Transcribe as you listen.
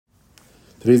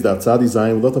Today's daf tzadi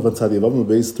zayin lot of tzadi avadim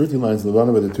base 13 lines in the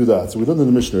bottom of the two dots. So we learned in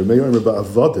the Mishnah.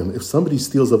 If somebody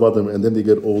steals avadim and then they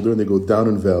get older and they go down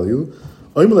in value,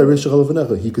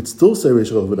 he could still say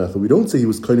reish v'necha. We don't say he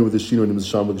was kind with the shino and he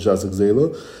was shamak jasik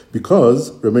zela because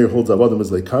Rameir holds avadim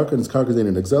as like karka and his karka ain't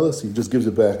an exelis. So he just gives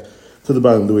it back to the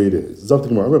bottom the way it is. Zok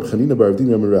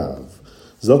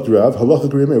Rav, halacha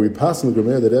Rameir, we pass on the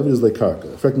Rameir that Evid is like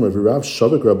karka. Effectively, if Rav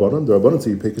shavik rabbanon, the rabbanon say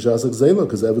you pay kashas like zela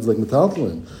because Evid's like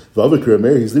metaltalin. V'avik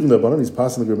Rameir, he's leaving the rabbanon, he's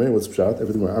passing the Rameir. What's pshat?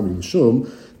 Everything we're amri mishum.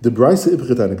 The brisa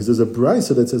ipchetana because there's a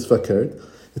brisa that says fakert.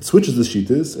 It switches the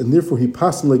shitas, and therefore he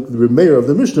passing like the Rameir of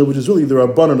the Mishnah, which is really the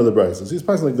rabbanon of the brisa. So he's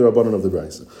passing like the rabbanon of the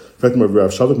brisa. Effectively, if Rav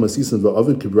shavik masisin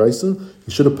v'avid kibrisa,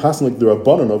 he should have passed like the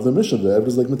rabbanon of the Mishnah. The Evid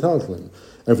is like metaltalin.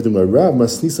 Everything by Rav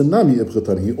Masnisa Nami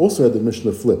Ibchatan. He also had the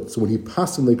Mishnah flipped. So when he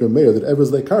passed in like Rameir that ever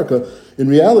is like Karka, in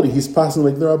reality he's passing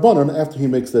like the Rabbanon after he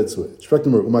makes that switch.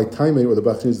 My time or the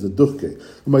Bachtin is the Duchke.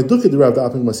 My Duchke the Rav the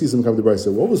Apik Masisim come the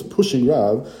Brisa. What was pushing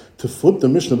Rav to flip the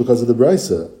Mishnah because of the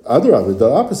Brisa? Other Rav, the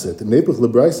opposite. In Nepuch the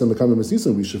Brisa and Mekam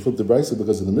Masisim, we should flip the Brisa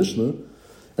because of the Mishnah.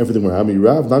 Everything where Ami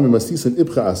Rav Nami Masisim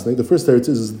Ibcha Asne. The first teretz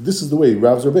is this is the way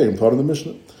Rav's Rebbeim taught in the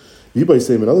Mishnah. Yibay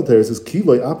saying another teretz says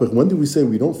Kiloi Apach. When do we say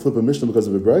we don't flip a Mishnah because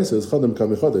of a brisa? It's Chadam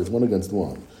Kamechada. It's one against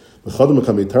one. But Chadam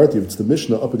Kametarti, if it's the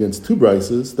Mishnah up against two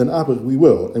brises, then Apach we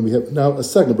will. And we have now a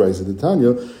second brisa. The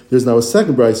Tanya, there's now a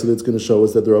second brisa that's going to show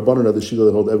us that the Rabbanon are the Shita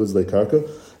that hold Evid's like Karka,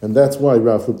 and that's why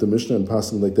Rav flipped the Mishnah and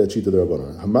passing like that Shita the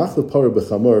Rabbanon. Hamach Par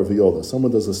Bechamar V'Yolda.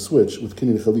 Someone does a switch with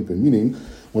Kinyan Chalipin, meaning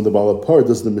when the Baal Par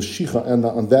does the Meshicha and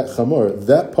on that Chamar,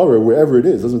 that Par, wherever it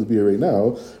is, doesn't have to be here right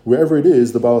now, wherever it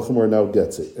is, the Baal Chamar now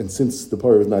gets it. And since the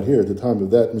Par is not here at the time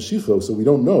of that Meshicha, so we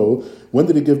don't know, when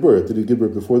did he give birth? Did he give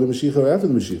birth before the Meshicha or after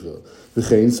the Meshicha?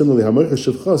 V'chein, similarly, Hamarcha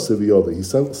Shivcha Seviyolda. He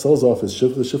sells off his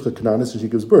Shivcha Kananis and she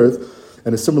gives birth,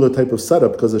 and a similar type of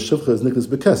setup because the Shivcha is Niklas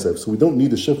Bekesef. So we don't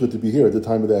need the Shivcha to be here at the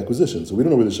time of the acquisition. So we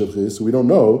don't know where the Shivcha is, so we don't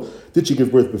know, did she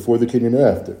give birth before the Kinyan or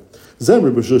after? If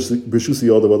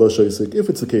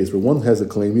it's the case where one has a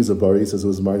claim, he's a bari, he says it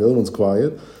was mine, the other one's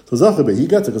quiet, so Zachabe, he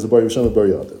gets it because the bari Rishon and bari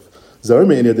Yadav.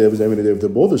 Zarme any day of Zarme any day of the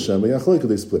both Hashem,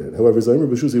 they split it. However, Zarme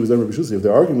B'Shusi was Zarme B'Shusi. If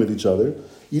they're arguing with each other,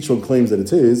 each one claims that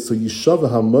it's his, so Yishava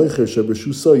HaMoicher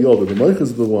Sheb'Shusa Yalda. The Moicher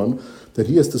is the one that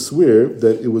he has to swear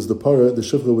that it was the para, the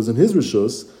Shivcha was in his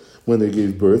Rishus when they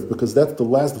gave birth, because that's the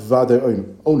last Vadei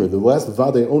owner. The last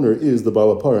Vadei owner is the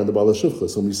Baal Para and the Baal Shivcha.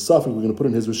 So Misafik, we're going to put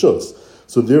in his Rishus.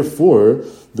 So therefore,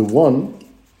 the one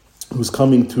who's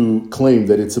coming to claim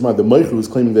that it's mine, the Meicher who's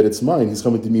claiming that it's mine, he's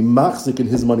coming to be machzik in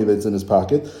his money that's in his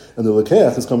pocket, and the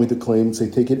Lekeach is coming to claim, say,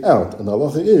 take it out. And the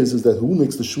halacha is that who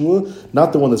makes the shua?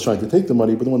 Not the one that's trying to take the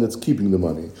money, but the one that's keeping the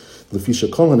money. It's the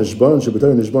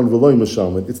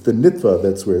nitva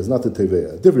that swears, not the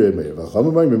teveya.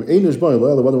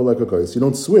 You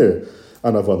don't swear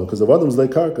on Avadim, because Avadim is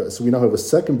like Karka. So we now have a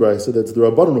second brisa that's the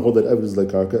Rabbanon who hold that evidence is like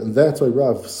Karka, and that's why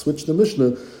Rav switched the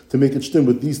Mishnah to make it shtim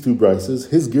with these two brises.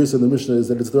 His gears in the Mishnah is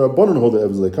that it's the Rabbanon who hold that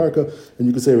evidence like Karka, and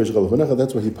you can say Reish Chalav,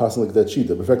 that's why he passed like that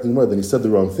shita. But fact more, then he said the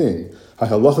wrong thing.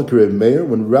 Halacha Karev Meir,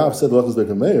 when Rav said halacha is like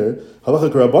a Meir, halacha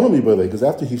Karabbanon Mibalei, because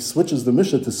after he switches the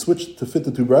Mishnah to switch to fit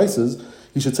the two brises,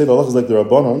 he should say the halacha is like the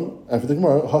Rabbanon, and for the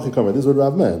Gemara, Hachi Kamar, this is what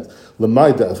Rav meant.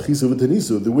 L'mayda Avchisu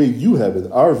v'tenisu, the way you have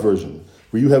it, our version,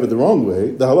 where you have it the wrong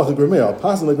way, the halacha Rameir, I'll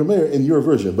pass it like Rameir in your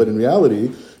version. But in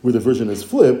reality, where the version is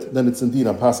flipped, then it's indeed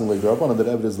I'm passing like Rabbanon, and that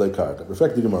evidence is like Karka.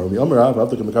 Perfect the Gemara.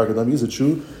 Is it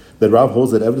true that Rav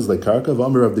holds that evidence like Karka?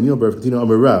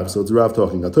 So it's Rav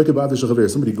talking.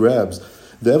 Somebody grabs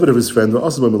the evidence of his friend,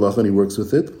 and he works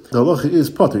with it. The halacha is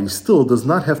potter. He still does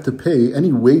not have to pay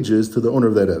any wages to the owner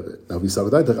of that evidence. Now, if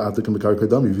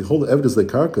you hold the evidence like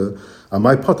karka, on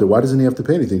my potter, why doesn't he have to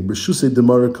pay anything? It's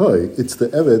the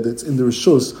evidence that's in the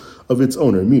rishus of its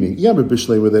owner. Meaning, where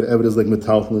that evidence like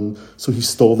metaltalin, so he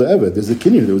stole the evidence. There's a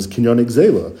kinyan. There was kinyan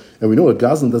exela, and we know a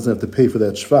gazlan doesn't have to pay for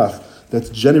that shvach that's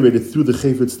generated through the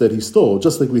chayfetz that he stole.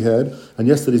 Just like we had on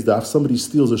yesterday's daf, somebody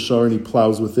steals a shar and he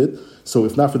plows with it. So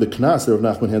if not for the knas that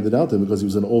Rav Nachman handed out to him because he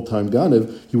was an old-time ganev,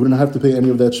 he wouldn't have to pay any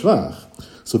of that shvach.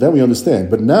 So then we understand.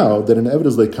 But now that an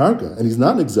evidence like karka, and he's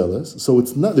not an exelis, so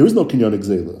it's not, there is no kinyan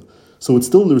exela. So it's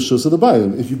still in the rishus of the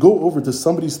bayim. If you go over to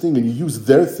somebody's thing and you use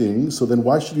their thing, so then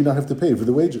why should you not have to pay for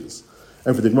the wages?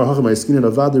 And for the Gemara Hacham, Eskin and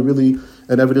Avada really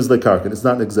and Eved is like Karkan. It's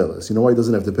not an exelis. You know why he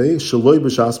doesn't have to pay? Shaloi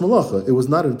b'shas malacha. It was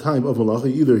not at a time of malacha.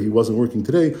 Either he wasn't working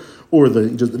today, or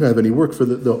he just didn't have any work for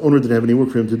the owner didn't have any work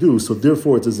for him to do. So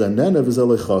therefore, it's a zanen of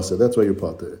zelei chasa. That's why you're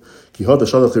pater. Ki hada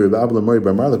shalach Reb Abba Mari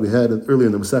Bar Mar, like we had earlier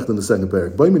in the Masechta in the second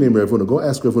parak. By name Ravuna, go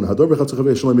ask Ravuna. Hador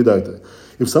b'chatzachavei shalom midaita.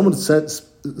 If someone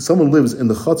lives in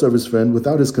the chatzah of his friend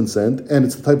without his consent, and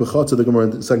it's the type of chatzah the Gemara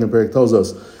in the second parak tells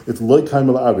us it's like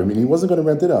kaimel agar, meaning he wasn't going to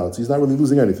rent it out, so he's not really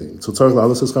losing anything. So tzarich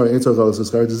la'alas haschar, ain't tzarich la'alas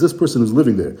haschar. Does this person who's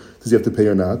living there, does he have to pay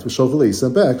or not? V'shalchalei, he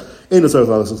sent back, ain't tzarich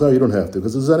la'alas haschar, you don't have to,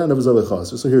 because it's zanen of zalei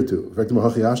chas. So here too, in fact,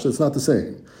 it's not the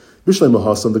same. Bishlei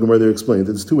Mahasam, the Gemara there explained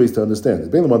that there's two ways to understand it.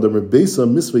 Beilam Adam Beisa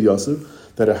Misva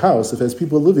Yosef, that a house, if it has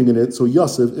people living in it, so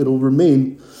Yosef, it'll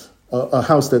remain a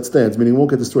house that stands, meaning it won't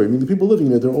get destroyed. I mean, the people living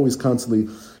in it, they're always constantly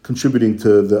contributing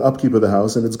to the upkeep of the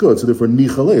house, and it's good. So therefore,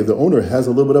 Nichale, the owner has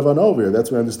a little bit of an over here.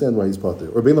 That's where I understand why he's pater.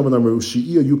 Or Beilam Adam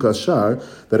Shi'ia Yukashar,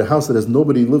 that a house that has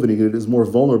nobody living in it is more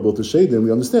vulnerable to shade. Then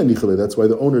we understand Nichale. That's why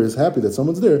the owner is happy that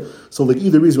someone's there. So like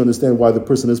either reason, we understand why the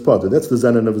person is pater. That's the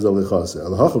zanen of his alechase.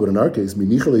 Alahacha, but in our case,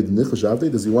 Nichale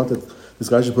Nichlashavde, does he want that this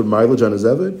guy should put mileage on his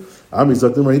eved? Ami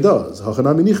Zakdim, he does.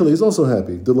 Hachanami Nichale, he's also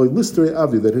happy. The Listere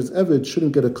Avdi, that his eved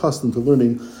shouldn't get accustomed to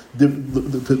learning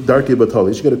Darkei Batali.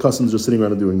 He should get accustomed to just sitting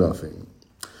around and doing nothing.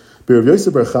 He would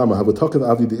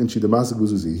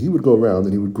go around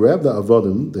and he would grab the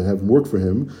avadim that have work for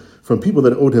him from people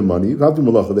that owed him money,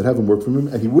 that have him work for him,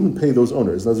 and he wouldn't pay those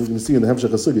owners. As we're going to see in the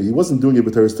Hemshech HaSugya, he wasn't doing it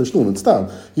b'teres tashlum and stam.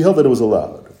 He held that it was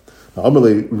allowed. Now,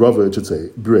 Amalei Rava, it should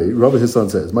say, Rava, his son,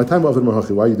 says, my time of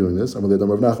Marhachi, why are you doing this? Amalei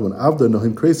Dam Rav Nachman, Avda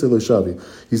Nohim Kreise Lo Shavi.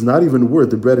 He's not even worth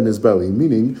the bread in his belly,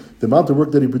 meaning the amount of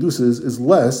work that he produces is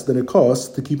less than it costs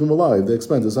to keep him alive, the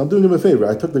expenses. So I'm doing him a favor.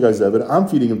 I took the guy's eved, I'm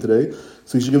feeding him today,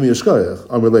 so he should give me a shkayach.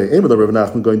 Amalei, Eimad Rav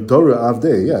Nachman going, Dora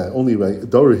Avde, only right,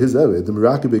 Dora his eved, the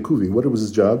Meraki Bekuvi. What was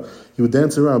his job? He would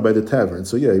dance around by the tavern.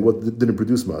 So he didn't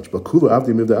produce much. But Kula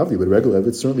Avdi Mivda Avdi, but regular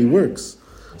eved certainly works.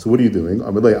 So what are you doing?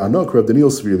 That's how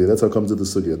it comes to the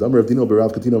sugya.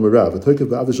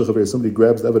 Somebody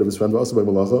grabs the eved of his friend also by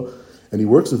malacha, and he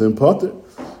works with him pater.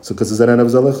 So because it's you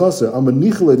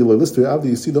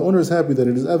see the owner is happy that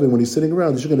it is eved when he's sitting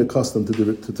around. He's going to accustomed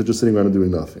to just sitting around and doing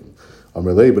nothing. But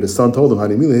his son told him, that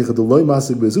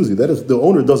is, the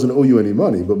owner doesn't owe you any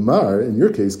money. But Mar, in your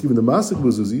case, given the masik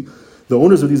bezuzi, the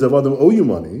owners of these avadim owe you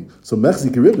money, so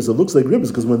mechzik ribbis, it looks like ribbis,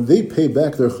 because when they pay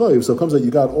back their chayiv, so it comes out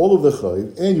you got all of the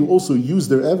chayiv, and you also use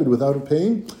their evid without it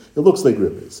paying, it looks like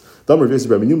ribbis.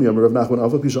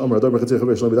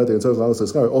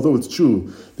 Although it's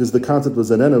true, there's the concept of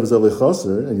zanen of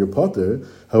zalechaser, and your pater,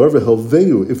 however,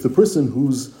 helveyu, if the person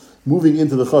who's moving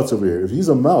into the chatz over here, if he's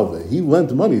a malve, he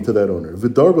lent money to that owner,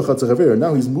 v'dar b'chatzachaver,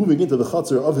 now he's moving into the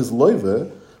chatzer of his loive,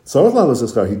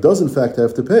 he does in fact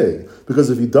have to pay,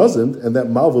 because if he doesn't, and that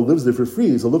malva lives there for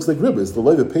free, so it looks like ribbis. The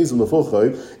levy pays him the full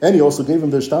chayiv, and he also gave him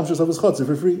the shtamshus of his chatzir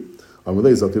for free. How do we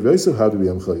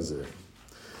chayzer?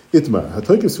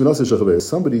 Itmar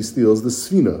somebody steals the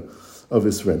svina of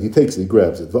his friend. He takes it, he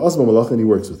grabs it, and he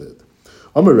works with it.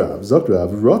 Amarav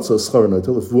Zakrav Ratza schar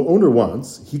noitel. If the owner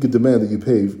wants, he could demand that you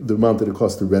pay the amount that it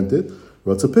costs to rent it.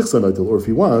 Ratza pichsa noitel, or if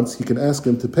he wants, he can ask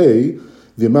him to pay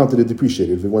the amount that it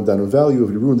depreciated, if it went down in value, if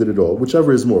it ruined it at all,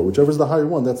 whichever is more, whichever is the higher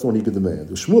one, that's the one he could demand.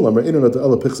 Shmuel Amar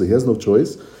he has no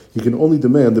choice. He can only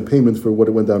demand the payment for what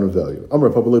it went down in value. Amar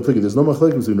Papa there's no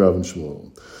machlek between Rav and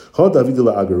Shmuel.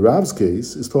 Rav's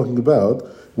case is talking about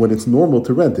when it's normal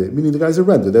to rent it, meaning the guy's a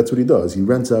renter, that's what he does. He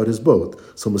rents out his boat.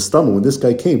 So Mustama, when this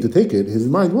guy came to take it, his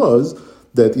mind was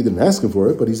that he didn't ask him for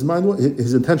it, but his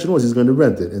intention was he's going to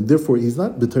rent it, and therefore he's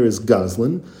not b'teres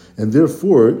gazlan, and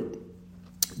therefore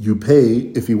you pay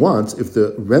if he wants, if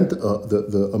the rent,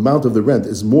 the amount of the rent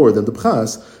is more than the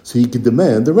pchas, so he can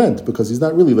demand the rent, because he's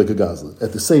not really like a gazlan.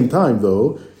 At the same time,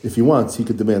 though, if he wants, he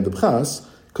could demand the pchas,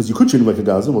 because you could treat him like a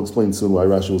gazlan. We'll explain soon why.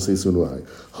 Rashi will say soon why.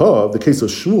 The case of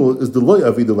Shmuel is the loy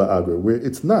avidah la'ager, where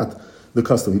it's not the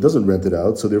custom. He doesn't rent it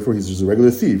out, so therefore he's just a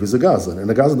regular thief. He's a gazlan,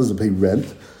 and a gazlan doesn't pay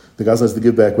rent. The gazlan has to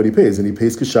give back what he pays, and he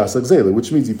pays kishas agzela,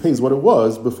 which means he pays what it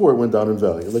was before it went down in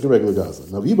value, like a regular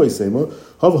gazlan. Now, v'ibay sema,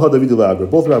 hav hadavidu la'agra.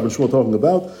 Both Rav and Shmuel talking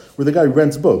about where the guy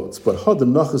rents boats, but had the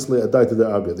nachas le'adai to the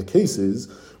agra. The case is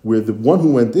where the one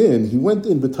who went in,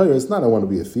 b'tayra, it's not I want to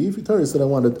be a thief. B'tayra said I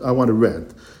want to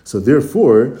rent. So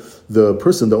therefore, the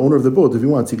person, the owner of the boat, if he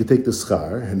wants, he could take the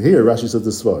schar. And here Rashi says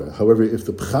the svara. However, if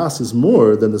the pchas is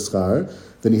more than the schar,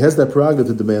 then he has that prerogative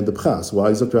to demand the pchas. Why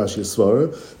is Rashi a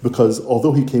svara? Because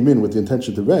although he came in with the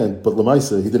intention to rent, but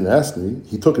lamaisa, he didn't ask me,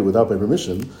 he took it without my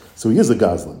permission, so he is a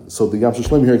gazlan. So the Yam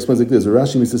Shlomo here explains like this.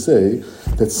 Rashi needs to say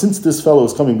that since this fellow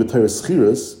is coming b'tayra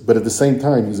schiras, but at the same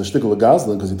time he's a shtickle of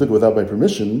gazlan because he took it without my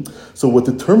permission, so what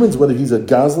determines whether he's a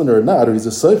gazlan or not, or he's a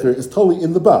seicher, is totally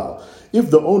in the baal. If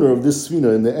the owner of this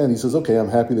svina in the end, he says, okay, I'm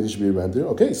happy that he should be a renter,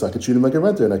 okay, so I could treat him like a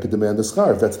renter and I could demand the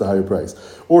schar if that's the higher price.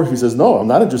 Or if he says, no, I'm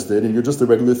not interested and you're just a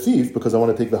regular thief because I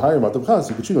want to take the higher amount of chas,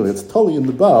 you could treat him. It's totally in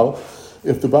the Baal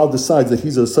if the Baal decides that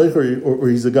he's a seicher or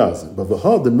he's a gazlan. But the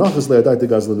nachas le'adai the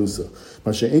gazlanusa.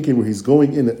 Mashe'enkin, where he's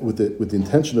going in with the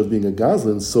intention of being a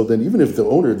gazlan, so then even if the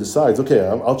owner decides, okay,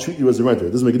 I'll treat you as a renter,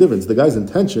 it doesn't make a difference. The guy's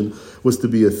intention was to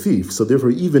be a thief. So therefore,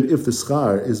 even if the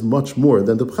schar is much more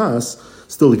than the pras,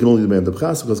 still he can only demand the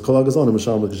pras because kol hagazlan and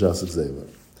mashal l'kashas zeva.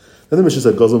 Then the Mishnah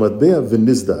said, Gazal matbea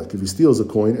v'nizdak. If he steals a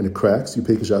coin and it cracks, you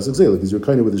pay kashas zeva because you're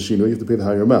kind of with a shino, you have to pay the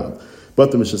higher amount.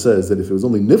 But the Mishnah says that if it was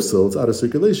only nifsel, it's out of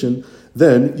circulation,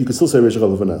 then you could still say Reish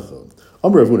Chalav.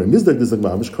 Amar Ravuna, nizdak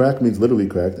mamish, crack means literally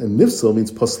cracked, and nifsel means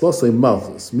paslasei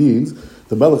malchus, means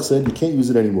the Melech said you can't use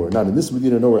it anymore, not in this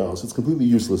Medina, nowhere else. It's completely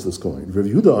useless, this coin. Rav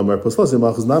Yehuda Amar paslasei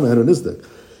malchus name had a nizdak.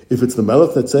 If it's the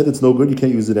Melech that said it's no good, you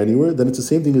can't use it anywhere, then it's the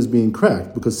same thing as being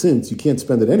cracked, because since you can't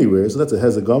spend it anywhere, so that's a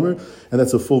hezek gomer, and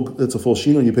that's a full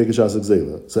shino, and you pay kashas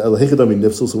zela. So elahechadami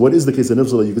nifsel. So what is the case of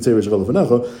nifsel that you could say Reish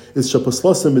Chalav is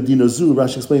shapaslasa medina zu.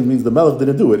 Rashi explains means the Melech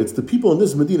didn't do it. It's the people in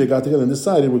this Medina got together on this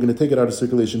side, and we're going to take it out of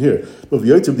circulation here. But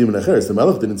the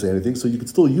Melech didn't say anything, so you could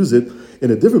still use it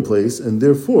in a different place, and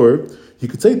therefore you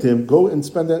could say to him, go and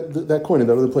spend that coin in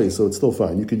that other place, so it's still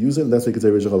fine. You could use it, and that's what you could say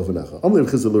Reish Chalav.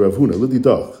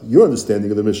 Your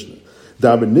understanding of the Mishnah.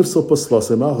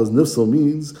 Nifsal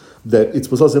means that it's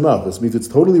paslasei malchus, means it's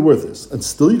totally worthless, and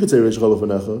still you could say Reish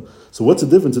Chalav. So what's the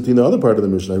difference between the other part of the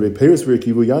Mishnah? The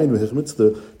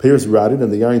payers rotted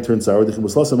and the yain turned sour.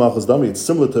 It's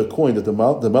similar to a coin that the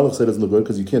Malach said is no good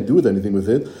because you can't do with anything with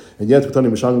it, and yet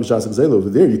over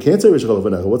there you can't say Reish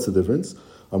Chalav. What's the difference?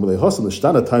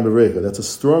 That's a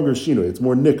stronger shino. It's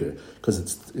more nicker because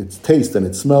it's taste and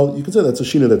it's smell. You can say that's a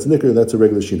shino that's nicker. That's a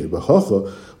regular shino. But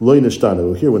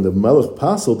here when the Melech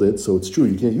pasoled it, so it's true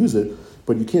you can't use it,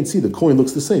 but you can't see the coin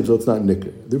looks the same, so it's not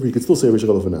nicker. Therefore, you could still say Reish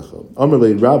Chalav.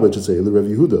 Amarle Rabba should say Rav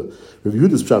Yehuda. Rav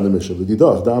Yehuda's pshat in the Mishnah.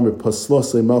 L'didach da'amr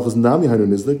paslasei malchus nami hainu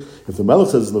nizdik. If the Melech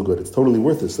says it's no good, it's totally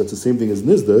worthless. That's the same thing as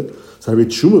nizdik. So harit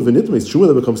shuma v'nitmes, shuma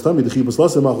that becomes tami d'chi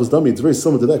paslasei malchus dami. It's very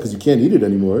similar to that because you can't eat it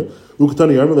anymore.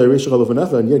 Ukatani amarle Reish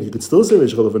Chalav, and yet you could still say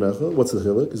Reish Chalav. What's the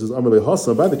chilek? It says amarle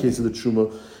hasa. By the case of the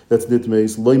shuma, that's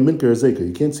nitmes loy minker zeka.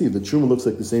 You can't see the truma looks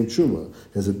like the same truma.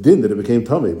 It has a din that it became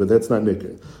tummy, but that's not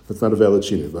nicker. That's not a valid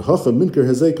shina. But hacha minker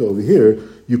hazeka over here,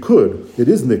 you could. It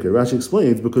is nicker. Rashi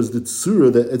explains because the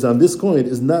tzura that is on this coin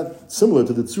is not similar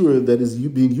to the tzura that is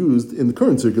being used in the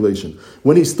current circulation.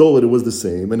 When he stole it, it was the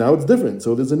same, and now it's different.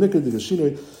 So there's a nicker, there's a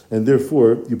shina, and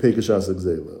therefore you pay kashas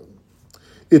zela.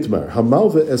 Itmar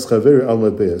hamalva es chaver al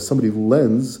mabeh. Somebody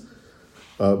lends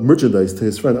merchandise to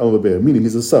his friend al mabeh, meaning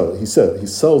he's a seller. He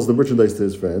sells the merchandise to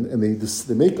his friend, and they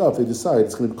decide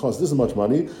it's going to cost this much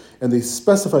money, and they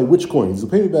specify which coins. They'll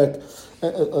pay me back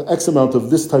X amount of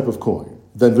this type of coin.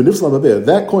 Then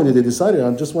that coin that they decided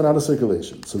on just went out of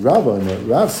circulation. So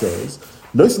Rav says,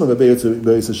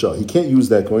 he can't use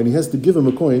that coin. He has to give him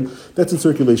a coin that's in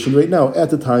circulation right now at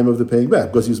the time of the paying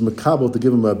back, because he's makabel to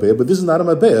give him a mabeh, but this is not a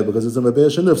mabeh because it's a mabeh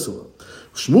shenifsala.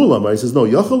 Shmuel Amar, he says, no,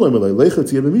 he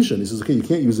says, okay, you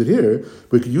can't use it here,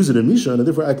 but you could use it in Mishan, and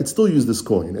therefore I could still use this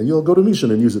coin, and you'll go to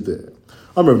Mishan and use it there.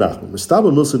 Amar Nachman, Mestaba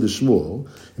Milsa de Shmuel,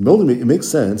 it makes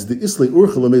sense, the Islay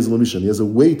Urcha Lamez Mishan, he has a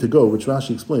way to go, which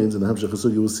Rashi explains in the Hamshach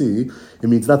Chasug, you will see, it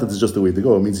means not that it's just a way to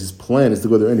go, it means his plan is to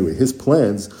go there anyway. His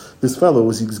plans, this fellow,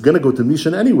 was he's going to go to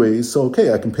Mishan anyway, so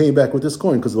okay, I can pay him back with this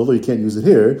coin, because although he can't use it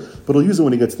here, but he'll use it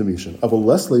when he gets to Mishan. Aval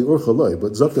Lesley Urcha Loy,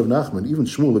 but Zaktav Nachman, even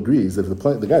Shmuel agrees that if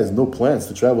the guy has no plans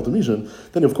to travel to Mishan,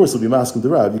 then of course he'll be masking the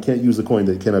Rav, you can't use a coin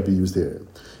that cannot be used here.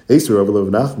 Eser of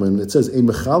Nachman, it says, you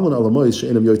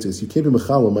can't be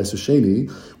mechalon ma'aser sheni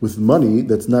with money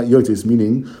that's not yotes,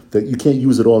 meaning that you can't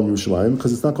use it all in Yerushalayim,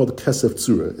 because it's not called kesef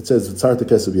tzura. It says, tzar te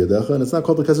kesef yadecha, and it's not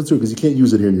called the kesef tzura, because you can't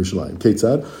use it here in Yerushalayim.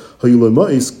 Ketzad, hayuloi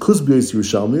ma'is kuzbiyos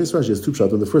Yerushalmi, Rashi has two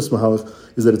pshat, and the first mahalach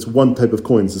is that it's one type of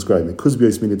coin it's describing.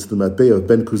 Kuzbiyos means it's the matbei of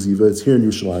Ben Kuziva, it's here in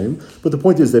Yerushalayim, but the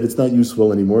point is that it's not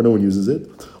useful anymore, no one uses it.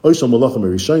 Oishal malachim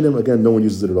erishayim, again, no one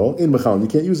uses it at all. In mechalon, you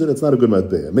can't use it, it's not a good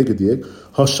matbei. Make a diak.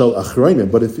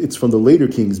 But if it's from the later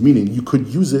kings, meaning you could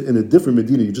use it in a different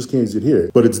Medina, you just can't use it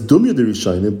here. But it's dumya the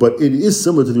Rishayim, but it is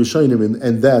similar to the Rishayim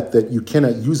and that you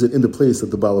cannot use it in the place that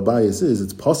the Balabayas is.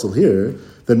 It's possible here.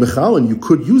 Then Mechalan, you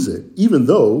could use it, even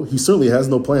though he certainly has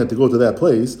no plan to go to that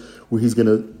place where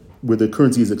where the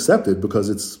currency is accepted, because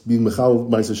it's being Mechal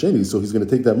Ma'aser Sheni, so he's going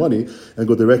to take that money and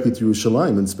go directly to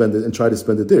Yerushalayim and spend it and try to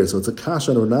spend it there. So it's a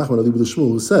kasha on Nachman Ali with Shmuel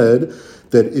who said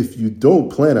that if you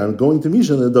don't plan on going to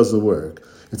Mishan, then it doesn't work.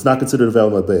 It's not considered a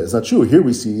valid matbeh. It's not true. Here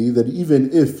we see that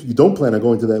even if you don't plan on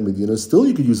going to that Medina, still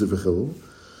you could use it for chilul.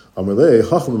 Amalei,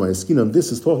 Chacham Ma'askinam,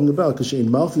 this is talking about Kashein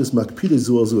Malchus Makpid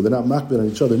Zu. They're not makbid on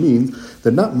each other, means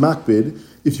they're not makbid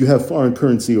if you have foreign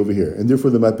currency over here. And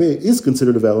therefore the matbea is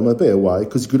considered a valid matbea. Why?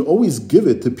 Because you could always give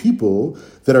it to people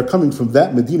that are coming from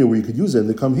that Medina where you could use it and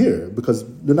they come here. Because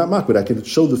they're not makbid. I can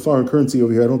show the foreign currency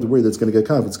over here. I don't have to worry that it's going to get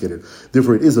confiscated.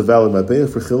 Therefore it is a valid matbea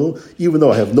for chilul, even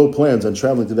though I have no plans on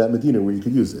traveling to that Medina where you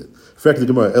could use it. Fact the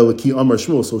Gemara, Elaki Amar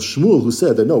Shmuel. So Shmuel, who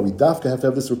said that no, we dafka have to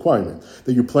have this requirement,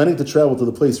 that you're planning to travel to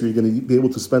the place where you're going to be able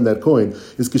to spend that coin,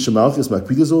 is Kishamalchis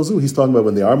Makpid Zozu. He's talking about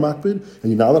when they are makbid,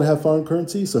 and you're not allowed to have foreign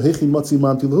currency. So Hechin Matzi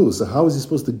Mamtilahu. So how is he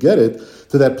supposed to get it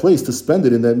to that place to spend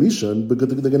it in that mission? Because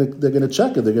they're going to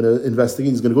check it, they're going to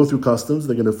investigate, he's going to go through customs,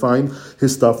 they're going to find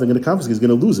his stuff, they're going to confiscate, he's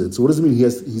going to lose it. So what does it mean?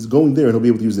 He's going there and he'll be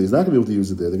able to use it. He's not going to be able to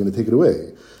use it there. They're going to take it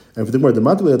away. And for the Gemara,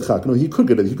 no, he could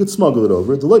get it, he could smuggle it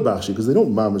over, because they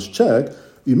don't mamish check.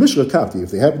 If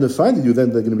they happen to find it,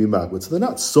 then they're going to be makbid. So they're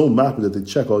not so makbid that they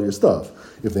check all your stuff.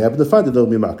 If they happen to find it, they'll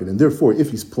be makbid. And therefore, if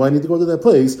he's planning to go to that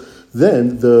place,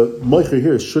 then the moicher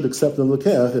here should accept the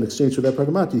lekeach in exchange for that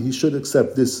pragmati. He should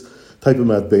accept this type of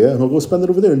matbeya, and he'll go spend it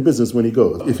over there in business when he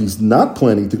goes. If he's not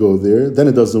planning to go there, then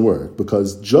it doesn't work,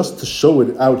 because just to show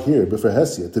it out here, b'fer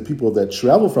hesia, to people that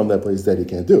travel from that place, that he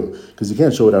can't do, because he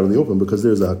can't show it out in the open, because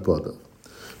there's a hakpada.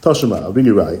 Tashema, I'll bring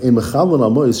you right. You can't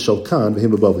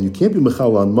be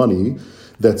mechal on money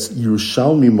that's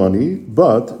Yerushalmi money,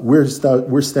 but we're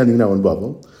standing now in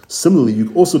Bava. Similarly,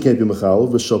 you also can't be mechal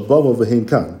v'shal Bava v'hein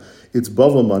kan. It's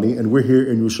Bava money, and we're here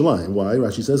in Yerushalayim. Why?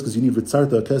 Rashi says, because you need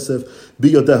Ritzarta Kesef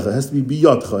Biyadecha. It has to be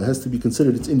Biyadcha. It has to be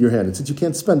considered, it's in your hand. And since you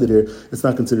can't spend it here, it's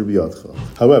not considered Biyadcha.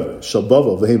 However, Shal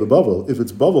Bavel, Vehem Bavel, if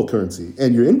it's Bavel currency,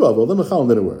 and you're in Bavel, then Mechal,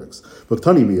 then it works. But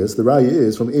Tani Mias, the Raya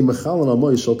is from A Mechal and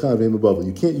Amoy Shalkan Vehem Bavel.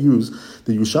 You can't use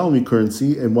the Yerushalmi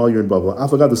currency and while you're in Bavel.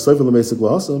 Afagad the Sefer Lemesik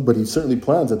Lahasa, but he certainly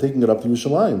plans on taking it up to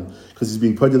Yerushalayim, because he's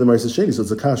being put to the Marisa Sheni. So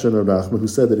it's a Kasha and Rav Nachman who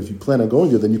said that if you plan on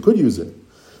going there, then you could use it.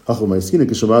 No, they're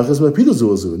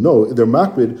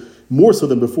makbid more so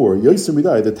than before.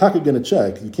 The taka going to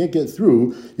check. You can't get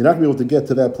through. You're not going to be able to get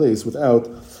to that place without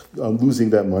losing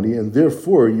that money, and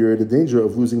therefore you're at a danger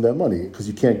of losing that money because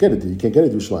you can't get it. You can't get it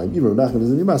to Yerushalayim. Even Nachman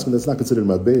is in Yimaskin, that's not considered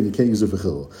matbid, and you can't use it for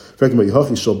chilul.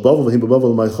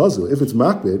 If it's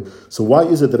makbid, so why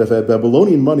is it that if I have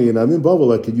Babylonian money and I'm in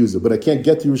Bavel, I could use it, but I can't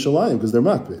get to Yerushalayim because they're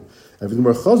makbid? Yeah,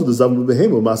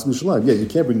 you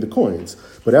can't bring the coins,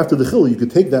 but after the chilul, you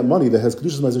could take that money that has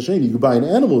kedushas ma'aser sheni, you could buy an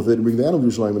animal with it and bring the animal to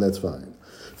Yerushalayim, and that's fine.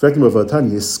 They made a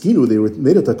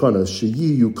takana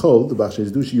sheyi yukol the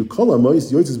bachshes do sheyi yukol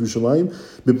amois yotzes b'Yerushalayim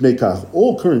mipnei kach.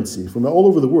 All currency from all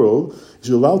over the world is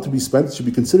allowed to be spent, should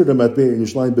be considered a matbeh in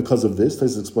Yerushalayim because of this.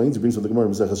 Taisus explains, he brings from the Gemara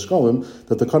Maseches Shkalim,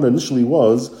 that the takana initially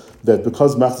was that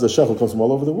because machzah shekel comes from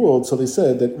all over the world, so they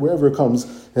said that wherever it comes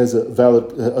has a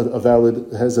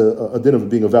din of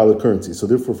being a valid currency. So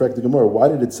therefore, for the Gemara, why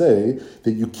did it say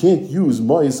that you can't use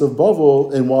mais of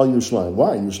Bavel and while in Yerushalayim?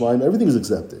 Why? In Yerushalayim, everything is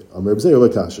accepted.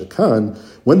 Khan,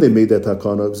 when they made that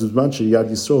takana,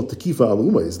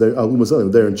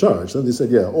 they're in charge. Then they said,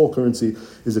 yeah, all currency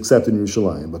is accepted in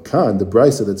Yerushalayim. But Khan, the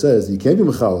brisa that says you can't be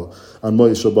mechal on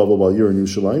moish Bavel while you're in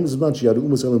Yerushalayim,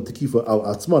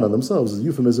 on themselves is a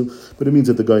euphemism, but it means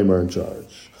that the Goyim are in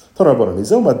charge. Rashi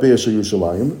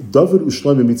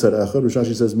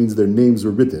says means their names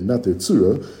were written, not their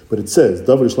tzura, but it says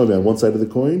David Ushlayim on one side of the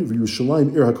coin, and it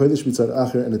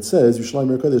says Yerushalayim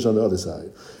Ir HaKodesh on the other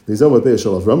side.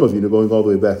 Going all the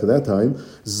way back to that time,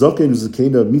 Zaken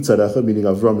Zakena Mitzad Echad, meaning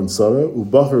Avram and Sarah,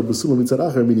 Ubachar Basula Mitzad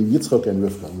Acher, meaning Yitzchak and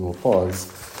Rivka. We will pause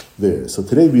there. So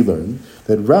today we learn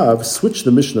that Rav switched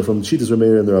the Mishnah from Shitas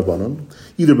Rameir and the Rabbanon,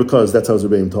 either because that's how his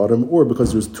Rebbeim taught him, or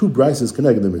because there's two brises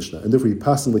connecting the Mishnah, and therefore he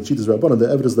passed in like Shitas Rabbanon, the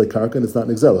evidence like Karka, and it's not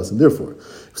Nexelas, and therefore,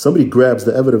 if somebody grabs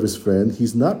the evid of his friend,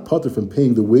 he's not potter from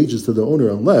paying the wages to the owner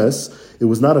unless it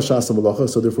was not a Shasa Malacha,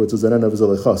 so therefore it's a Zanan of his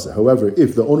Alechasa. However,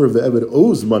 if the owner of the evid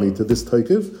owes money to this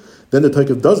Taikev, then the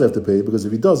Taikev does have to pay, because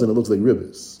if he doesn't, it looks like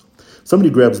ribbis.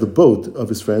 Somebody grabs the boat of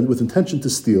his friend with intention to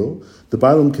steal, the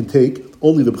Bailam can take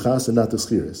only the b'chas and not the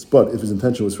schiris. But if his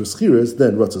intention was for schiris,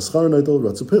 then ratza schar noitel,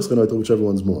 ratza pircha noitel, whichever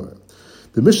one's more.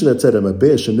 The Mishnah that said, you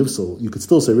could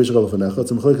still say, is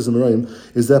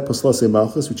that paslase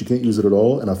malchus, which you can't use it at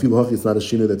all, and afilu hachi, it's not a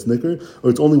shina that's nicker, or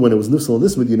it's only when it was nifsal in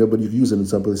this Medina, but you can use it in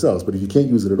someplace else. But if you can't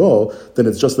use it at all, then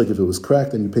it's just like if it was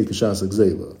cracked and you pay kashas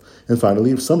gzeila. And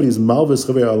finally, if somebody is malvis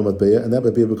chaver al matbeya, and that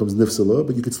matbeya becomes nifsala,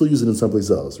 but you could still use it in someplace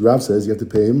else. Rav says you have to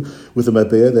pay him with a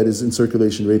matbeya that is in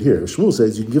circulation right here. Shmuel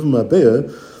says you can give him a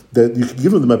matbeya that you could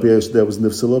give him the matbeya that was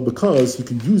nifsala because he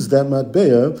could use that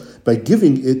matbeya by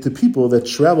giving it to people that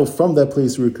travel from that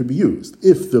place where it could be used.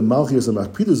 If the malchias are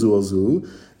makpida zu,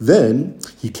 then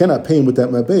he cannot pay him with that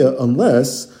matbeya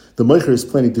unless the the Meicher is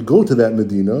planning to go to that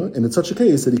Medina, and in such a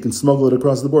case that he can smuggle it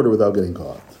across the border without getting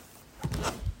caught.